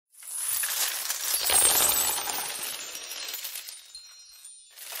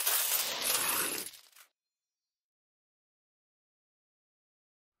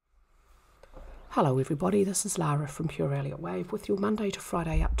Hello everybody, this is Lara from Pure Elliott Wave with your Monday to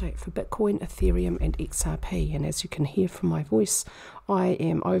Friday update for Bitcoin, Ethereum and XRP. And as you can hear from my voice, I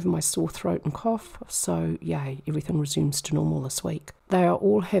am over my sore throat and cough, so yay, everything resumes to normal this week. They are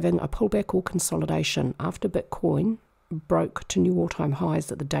all having a pullback or consolidation after Bitcoin broke to new all-time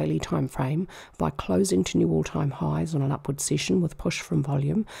highs at the daily time frame by closing to new all-time highs on an upward session with push from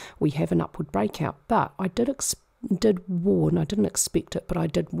volume. We have an upward breakout, but I did warn, I didn't expect it, but I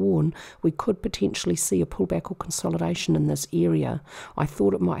did warn we could potentially see a pullback or consolidation in this area. I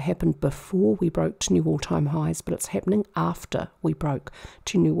thought it might happen before we broke to new all-time highs, but it's happening after we broke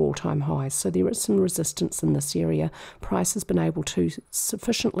to new all-time highs. So there is some resistance in this area. Price has been able to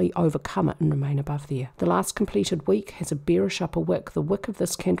sufficiently overcome it and remain above there. The last completed week has a bearish upper wick. The wick of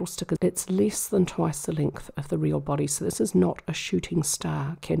this candlestick, it's less than twice the length of the real body. So this is not a shooting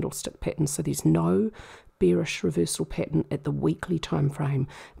star candlestick pattern. So there's no bearish reversal pattern at the weekly time frame.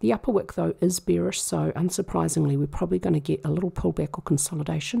 The upper wick though is bearish, so unsurprisingly we're probably going to get a little pullback or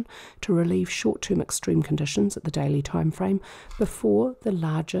consolidation to relieve short-term extreme conditions at the daily time frame before the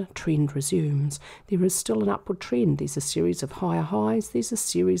larger trend resumes. There is still an upward trend. There's a series of higher highs, there's a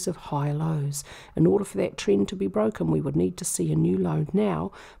series of higher lows. In order for that trend to be broken, we would need to see a new low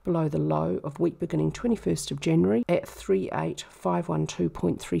now below the low of week beginning 21st of January at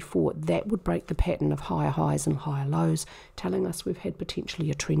 38512.34. That would break the pattern of higher highs and higher lows, telling us we've had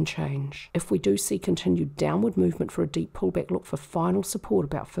potentially a trend change. If we do see continued downward movement for a deep pullback, look for final support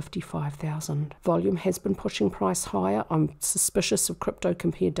about 55,000. Volume has been pushing price higher. I'm suspicious of crypto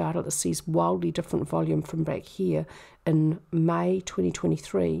compare data that sees wildly different volume from back here in May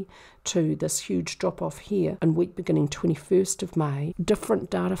 2023 to this huge drop off here in week beginning 21st of May.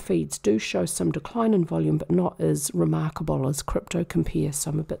 Different data feeds do show some decline in volume, but not as remarkable as crypto compare, so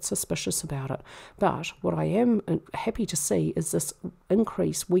I'm a bit suspicious about it. But what I am happy to see is this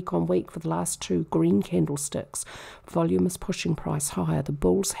increase week on week for the last two green candlesticks. Volume is pushing price higher. The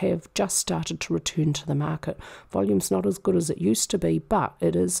bulls have just started to return to the market. Volume's not as good as it used to be, but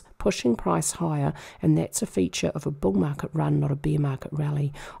it is pushing price higher, and that's a feature of a bull market run, not a bear market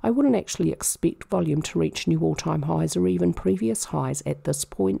rally. I wouldn't actually expect volume to reach new all-time highs or even previous highs at this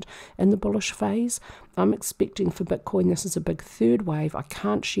point in the bullish phase. I'm expecting for Bitcoin this is a big third wave. I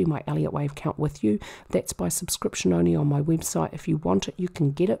can't share my Elliott Wave count with you. That's by subscription only on my website. If you want it, you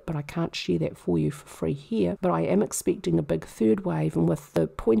can get it, but I can't share that for you for free here. But I am expecting a big third wave, and with the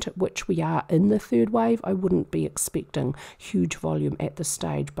point at which we are in the third wave, I wouldn't be expecting huge volume at this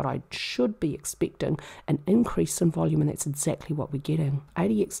stage, but I should be expecting an increase in volume, and that's exactly what we're getting.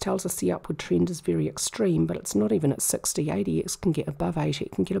 ADX tells us the upward trend is very extreme, but it's not even at 60. ADX can get above 80,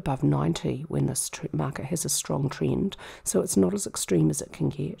 it can get above 90 when this market has a strong trend, so it's not as extreme as it can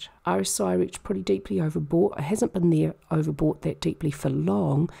get. RSI reached pretty deeply overbought. It hasn't been there overbought that deeply for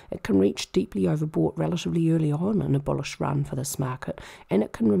long. It can reach deeply overbought relatively early on in a bullish run for this market, and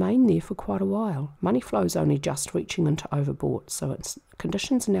it can remain there for quite a while. Money flow is only just reaching into overbought, so its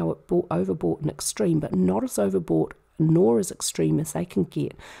conditions are now at overbought and extreme, but not as overbought nor as extreme as they can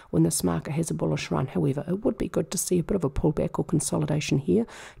get when this market has a bullish run. However, it would be good to see a bit of a pullback or consolidation here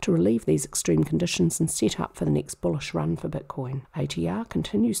to relieve these extreme conditions and set up for the next bullish run for Bitcoin. ATR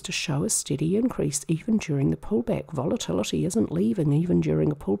continues to show a steady increase even during the pullback. Volatility isn't leaving even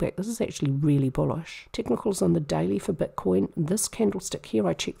during a pullback. This is actually really bullish. Technicals on the daily for Bitcoin. This candlestick here,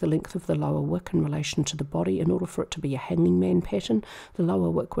 I check the length of the lower wick in relation to the body. In order for it to be a hanging man pattern, the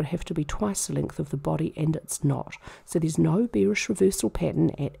lower wick would have to be twice the length of the body, and it's not. So there's no bearish reversal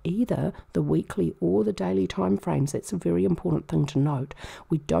pattern at either the weekly or the daily time frames. That's a very important thing to note.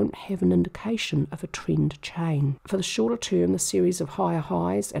 We don't have an indication of a trend chain. For the shorter term, the series of higher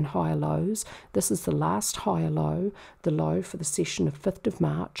highs and higher lows, this is the last higher low, the low for the session of 5th of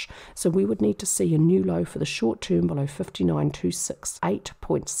March. So we would need to see a new low for the short term below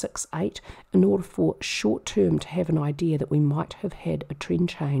 59,268.68 in order for short term to have an idea that we might have had a trend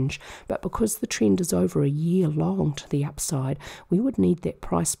change. But because the trend is over a year long to the upside, we would need that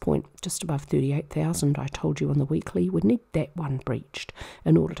price point just above 38,000 I told you on the weekly. We'd need that one breached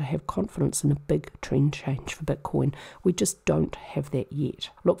in order to have confidence in a big trend change for Bitcoin. We just don't have that yet.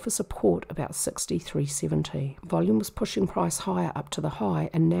 Look for support about 63.70. Volume was pushing price higher up to the high,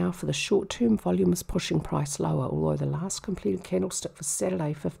 and now for the short term, volume is pushing price lower, although the last completed candlestick for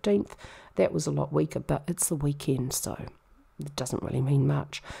Saturday 15th, that was a lot weaker, but it's the weekend, so it doesn't really mean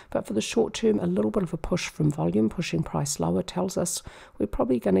much. But for the short term, a little bit of a push from volume pushing price lower tells us we're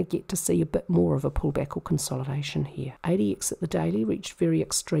probably going to get to see a bit more of a pullback or consolidation here. ADX at the daily reached very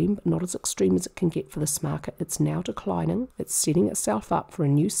extreme, but not as extreme as it can get for this market. It's now declining. It's setting itself up for a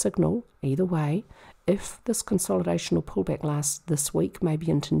new signal either way If this consolidation or pullback lasts this week, maybe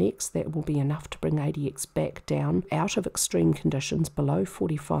into next, that will be enough to bring ADX back down out of extreme conditions below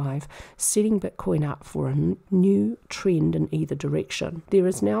 45, setting Bitcoin up for a new trend in either direction. There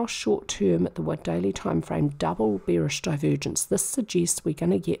is now short-term at the daily time frame double bearish divergence. This suggests we're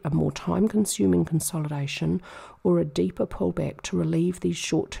going to get a more time-consuming consolidation or a deeper pullback to relieve these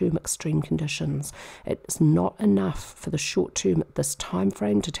short-term extreme conditions. It's not enough for the short-term at this time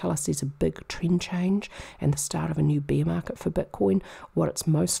frame to tell us there's a big trend change and the start of a new bear market for Bitcoin. What it's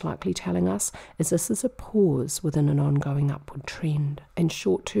most likely telling us is this is a pause within an ongoing upward trend. And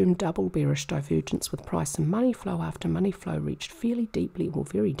short-term double bearish divergence with price and money flow after money flow reached fairly deeply or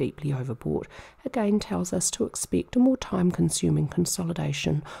very deeply overbought again tells us to expect a more time-consuming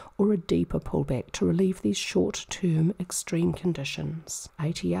consolidation or a deeper pullback to relieve these short-term extreme conditions.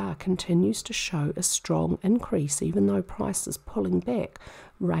 ATR continues to show a strong increase even though price is pulling back.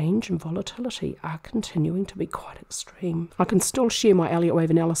 Range and volatility are continuing to be quite extreme. I can still share my Elliott Wave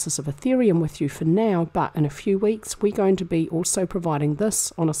analysis of Ethereum with you for now, but in a few weeks we're going to be also providing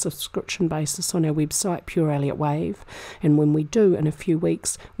this on a subscription basis on our website, Pure Elliott Wave. And when we do in a few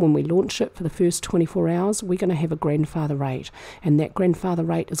weeks, when we launch it for the first 24 hours, we're going to have a grandfather rate. And that grandfather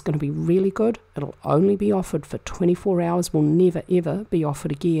rate is going to be really good. It'll only be offered for 24 hours, will never ever be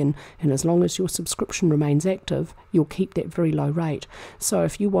offered again. And as long as your subscription remains active, you'll keep that very low rate. So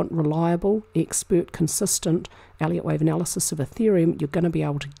if you want reliable, expert, consistent Elliott Wave analysis of Ethereum, you're going to be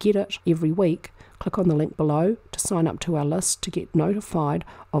able to get it every week. Click on the link below to sign up to our list to get notified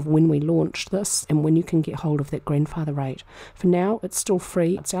of when we launch this and when you can get hold of that grandfather rate. For now, it's still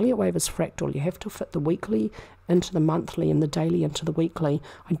free. It's Elliott Wave is fractal. You have to fit the weekly into the monthly and the daily into the weekly.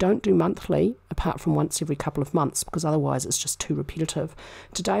 I don't do monthly apart from once every couple of months because otherwise it's just too repetitive.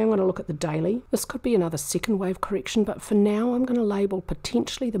 Today I'm going to look at the daily. This could be another second wave correction, but for now I'm going to label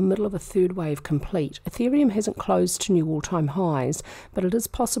potentially the middle of a third wave complete. Ethereum hasn't closed to new all-time highs, but it is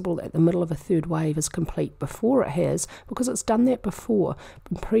possible that the middle of a third wave is complete before it has, because it's done that before.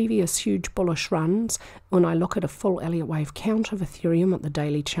 In previous huge bullish runs, when I look at a full Elliott Wave count of Ethereum at the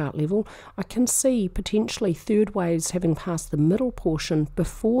daily chart level, I can see potentially third waves having passed the middle portion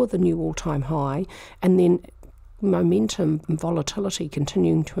before the new all-time high, and then momentum and volatility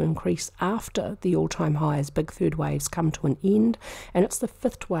continuing to increase after the all-time high as big third waves come to an end. And it's the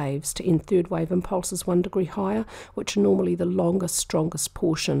fifth waves to end third wave impulses 1 degree higher, which are normally the longest, strongest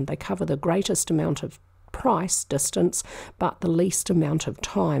portion. They cover the greatest amount of price distance but the least amount of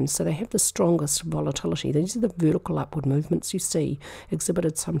time, so they have the strongest volatility. These are the vertical upward movements you see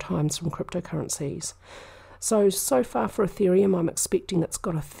exhibited sometimes from cryptocurrencies. So far for Ethereum, I'm expecting it's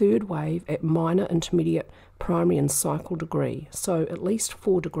got a third wave at minor, intermediate, primary and cycle degree. So at least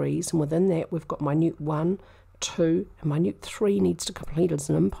 4 degrees, and within that we've got minute 1, 2, and minute 3 needs to complete as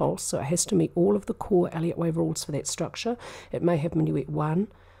an impulse, so it has to meet all of the core Elliott Wave rules for that structure. It may have minute 1,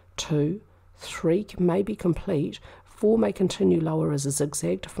 2, 3 may be complete. 4 may continue lower as a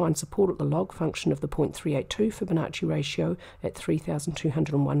zigzag to find support at the log function of the 0.382 Fibonacci ratio at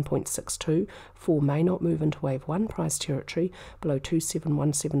 3,201.62. 4 may not move into wave 1 price territory below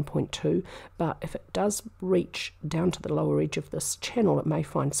 2717.2, but if it does reach down to the lower edge of this channel, it may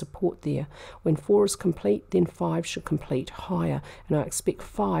find support there. When 4 is complete, then 5 should complete higher, and I expect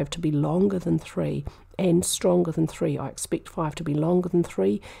 5 to be longer than 3 and stronger than 3. I expect 5 to be longer than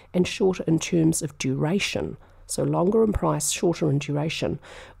 3 and shorter in terms of duration. So longer in price, shorter in duration.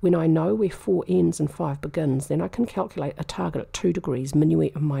 When I know where 4 ends and 5 begins, then I can calculate a target at 2 degrees,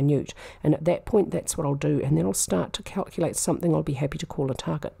 minuet and minute. And at that point, that's what I'll do. And then I'll start to calculate something I'll be happy to call a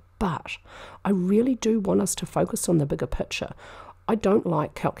target. But I really do want us to focus on the bigger picture. I don't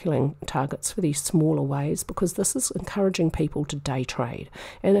like calculating targets for these smaller waves because this is encouraging people to day trade.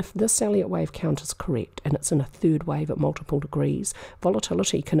 And if this Elliott Wave count is correct and it's in a third wave at multiple degrees,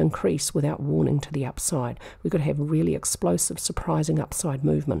 volatility can increase without warning to the upside. We could have really explosive, surprising upside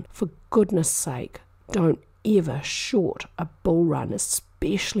movement. For goodness sake, don't ever short a bull run,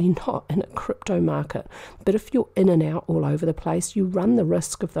 especially not in a crypto market. But if you're in and out all over the place, you run the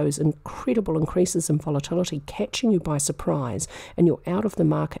risk of those incredible increases in volatility catching you by surprise, and you're out of the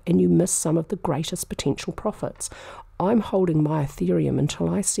market and you miss some of the greatest potential profits. I'm holding my Ethereum until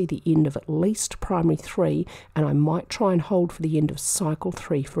I see the end of at least primary 3, and I might try and hold for the end of cycle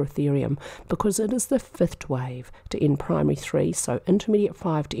 3 for Ethereum, because it is the 5th wave to end primary 3, so intermediate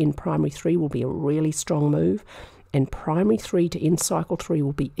 5 to end primary 3 will be a really strong move, and primary 3 to end cycle 3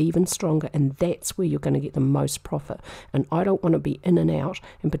 will be even stronger, and that's where you're going to get the most profit. And I don't want to be in and out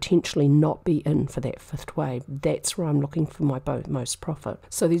and potentially not be in for that 5th wave. That's where I'm looking for my most profit.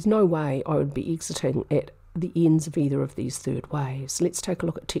 So there's no way I would be exiting at the ends of either of these third waves. Let's take a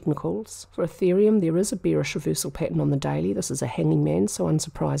look at technicals. For Ethereum, there is a bearish reversal pattern on the daily. This is a hanging man, so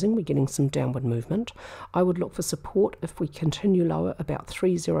unsurprising, we're getting some downward movement. I would look for support if we continue lower, about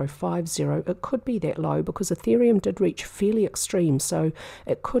 3050. It could be that low because Ethereum did reach fairly extreme, so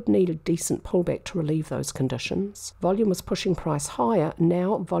it could need a decent pullback to relieve those conditions. Volume was pushing price higher.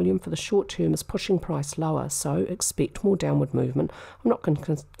 Now volume for the short term is pushing price lower, so expect more downward movement. I'm not going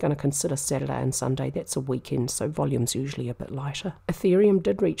to consider Saturday and Sunday. That's a weekend, so volume's usually a bit lighter. Ethereum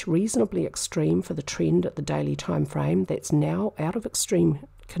did reach reasonably extreme for the trend at the daily time frame. That's now out of extreme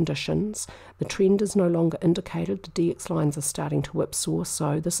conditions. The trend is no longer indicated. The DX lines are starting to whipsaw,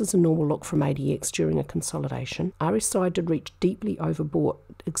 so this is a normal look from ADX during a consolidation. RSI did reach deeply overbought,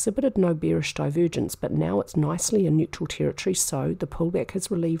 exhibited no bearish divergence, but now it's nicely in neutral territory, so the pullback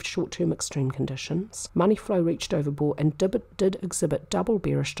has relieved short-term extreme conditions. Money flow reached overbought and did exhibit double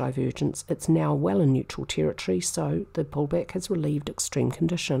bearish divergence. It's now well in neutral territory, so the pullback has relieved extreme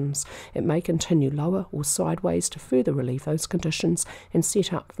conditions. It may continue lower or sideways to further relieve those conditions and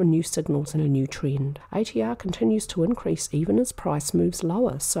set up for new signals and a new trend. ATR continues to increase even as price moves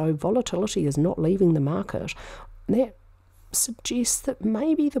lower, so volatility is not leaving the market. That suggests that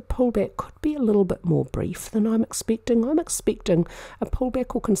maybe the pullback could be a little bit more brief than I'm expecting. I'm expecting a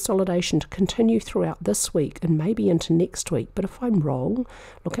pullback or consolidation to continue throughout this week and maybe into next week, but if I'm wrong,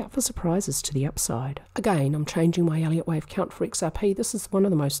 look out for surprises to the upside. Again, I'm changing my Elliott Wave count for XRP. This is one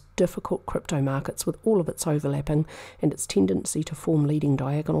of the most difficult crypto markets with all of its overlapping and its tendency to form leading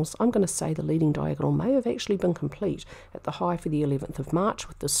diagonals. I'm going to say the leading diagonal may have actually been complete at the high for the 11th of March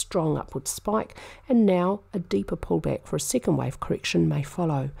with this strong upward spike, and now a deeper pullback for a second wave correction may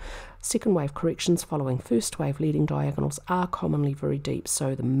follow. Second wave corrections following first wave leading diagonals are commonly very deep,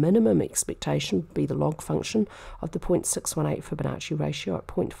 so the minimum expectation would be the log function of the 0.618 Fibonacci ratio at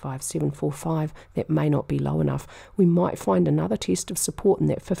 0.5745. That may not be low enough. We might find another test of support in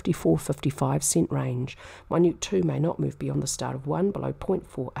that 54-55 cent range. Minute 2 may not move beyond the start of 1 below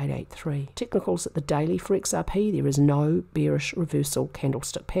 0.4883. Technicals at the daily for XRP, there is no bearish reversal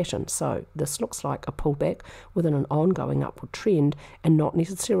candlestick pattern, so this looks like a pullback within an ongoing upward trend and not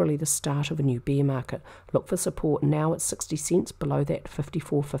necessarily the start of a new bear market. Look for support now at 60 cents, below that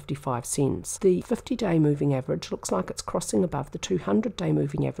 54-55 cents. The 50-day moving average looks like it's crossing above the 200-day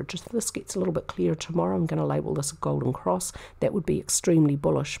moving average. If this gets a little bit clearer tomorrow, I'm going to label this a golden cross. That would be extremely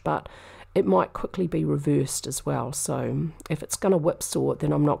bullish, but it might quickly be reversed as well. So if it's going to whipsaw,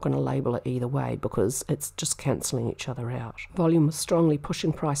 then I'm not going to label it either way because it's just cancelling each other out. Volume is strongly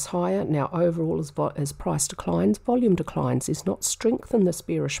pushing price higher. Now overall, as price declines, volume declines. There's not strength in this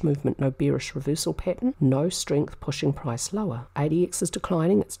bearish movement, no bearish reversal pattern, no strength pushing price lower. ADX is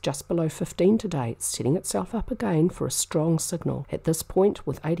declining. It's just below 15 today. It's setting itself up again for a strong signal. At this point,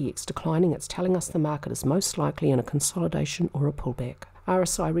 with ADX declining, it's telling us the market is most likely in a consolidation or a pullback.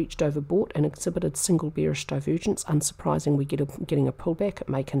 RSI reached overbought and exhibited single bearish divergence. Unsurprising, we're getting a pullback. It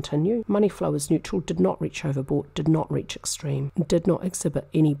may continue. Money flow is neutral, did not reach overbought, did not reach extreme, did not exhibit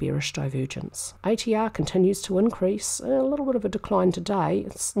any bearish divergence. ATR continues to increase. A little bit of a decline today.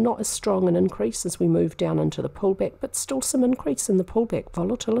 It's not as strong an increase as we move down into the pullback, but still some increase in the pullback.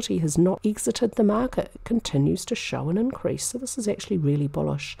 Volatility has not exited the market. It continues to show an increase. So this is actually really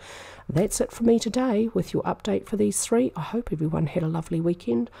bullish. That's it for me today with your update for these three. I hope everyone had a lovely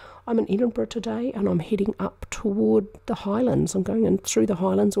weekend. I'm in Edinburgh today and I'm heading up toward the Highlands. I'm going in through the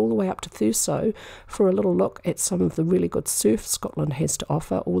Highlands all the way up to Thurso for a little look at some of the really good surf Scotland has to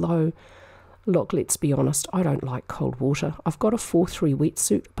offer, although look, let's be honest, I don't like cold water. I've got a 4-3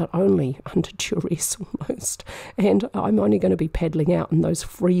 wetsuit, but only under duress almost. And I'm only going to be paddling out in those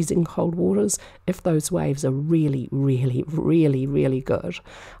freezing cold waters if those waves are really, really, really, really good.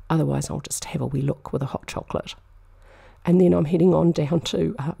 Otherwise, I'll just have a wee look with a hot chocolate. And then I'm heading on down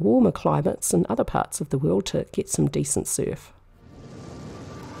to warmer climates in other parts of the world to get some decent surf.